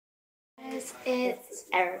guys, it's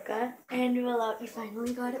Erica and Willow. You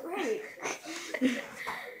finally got it right. Do you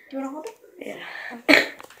want to hold it? Yeah. Okay.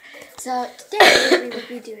 So today we will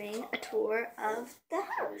be doing a tour of the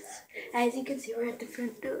house. As you can see, we're at the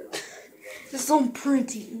front door. This is so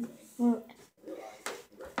pretty.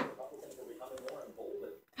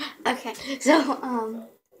 Okay, so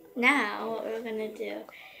now what we're gonna do?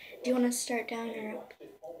 Do you want to start down or up?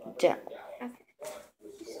 Down. Okay.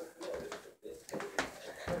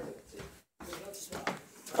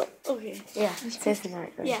 Oh, okay. Yeah. This is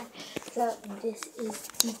right. Yeah. So this is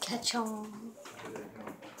the kitchen.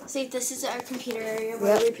 See, this is our computer area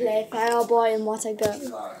where we play Fireboy and What I Go.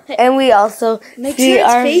 And we also Make see sure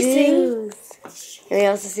it's our facing. views. And we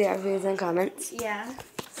also see our views and comments. Yeah.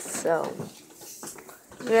 So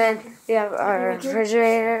then we have our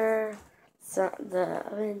refrigerator, the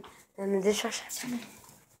oven, and the dishwasher.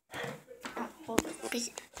 Oh, hold it. It's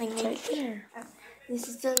right there. This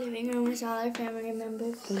is the living room with all our family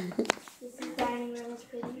members. This is the dining room. It's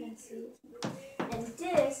pretty messy. And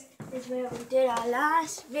this is where we did our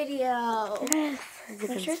last video. Yes.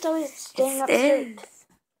 Make sure it's always staying up straight.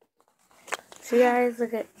 So guys,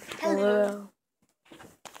 look at the Hello.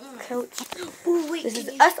 little couch. Ooh, wait. This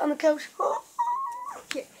is us on the couch.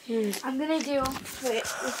 Here. I'm gonna do. Wait.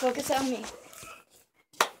 Focus on me.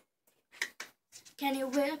 Can you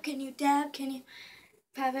whip? Can you dab? Can you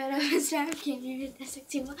pop it up and start? Can you hit the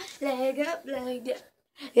sexy one? Leg up, leg down.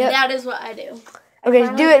 Yep. That is what I do.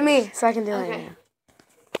 Okay, do it me so I can do it Okay. now.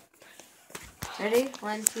 Ready?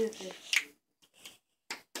 1, 2, 3.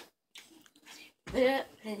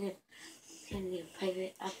 Can you pipe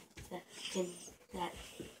it up? Can that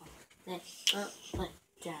up, but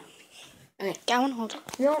down. Okay. Down, hold on.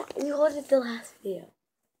 No, you hold it the last video.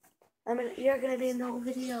 You're gonna be in the whole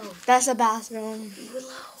video. That's a bathroom.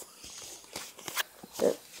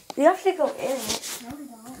 You have to go in it. No,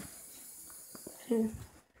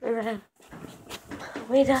 we don't.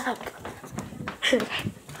 Wait up.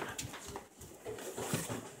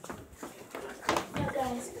 Yeah,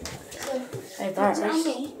 guys. So, Hey, focus Barbara. on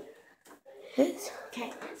me. Yes. Okay,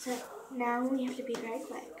 so now we have to be very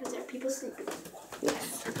quiet because there are people sleeping.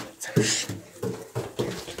 Yes.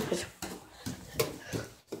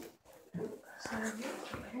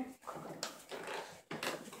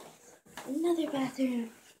 Another bathroom.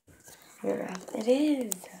 It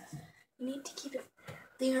is. We need to keep it.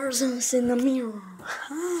 There's us in the mirror.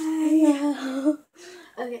 Hi.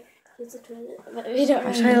 Okay, here's the toilet. But we don't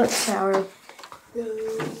I'm really trying to shower. go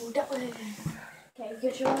that way. Okay,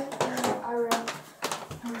 good shower. Our room.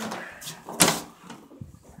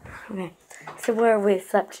 Okay. So where we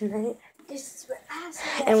slept tonight. This is where I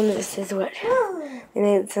slept. And this is what we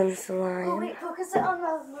made some slime. Oh, wait, focus it on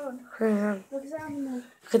the moon. Focus it on the moon.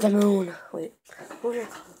 Look at the moon. Wait. Move your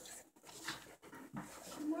clothes.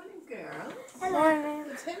 Good morning, girl. Hello.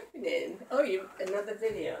 What's happening? Oh, you another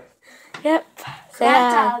video. Yep. Say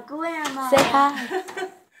hi. Grandma, grandma. Say hi.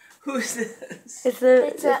 Who's this? It's the.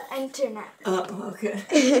 It's the internet. Oh, okay.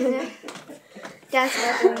 That's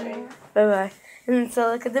what we're doing. Bye bye. And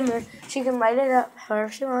so look at the moon. She can light it up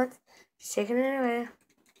however she wants. She's taking it away.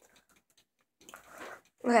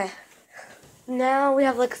 Okay. Now we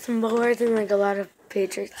have like some boards and like a lot of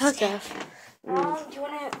Patriot stuff. Do you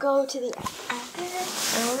want to go to the after? I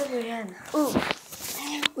don't think we can. Ooh.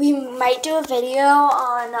 We might do a video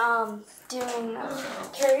on doing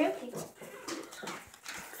karaoke.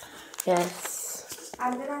 Yes.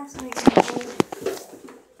 I'm gonna ask my grandma.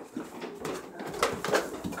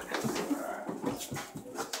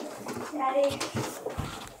 Daddy.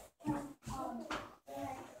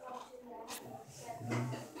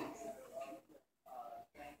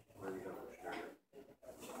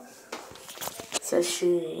 So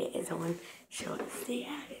she is the one showing us the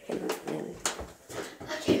attic.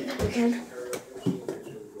 Okay. We can.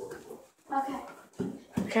 Okay.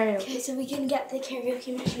 Karaoke. Okay, so we can get the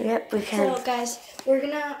karaoke machine. Yep, we can. So guys, we're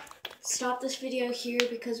gonna stop this video here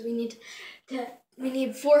because we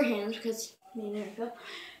need 4 hands because me and Erica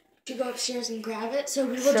to go upstairs and grab it. So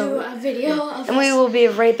we will do a video of And we will be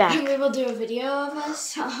right back. And we will do a video of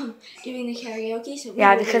us doing the karaoke. So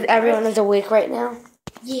Yeah, because everyone is awake right now.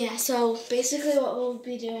 Yeah, so basically what we'll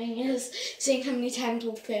be doing is seeing how many times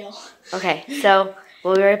we'll fail. Okay, so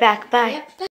we'll be right back. Bye. Yep.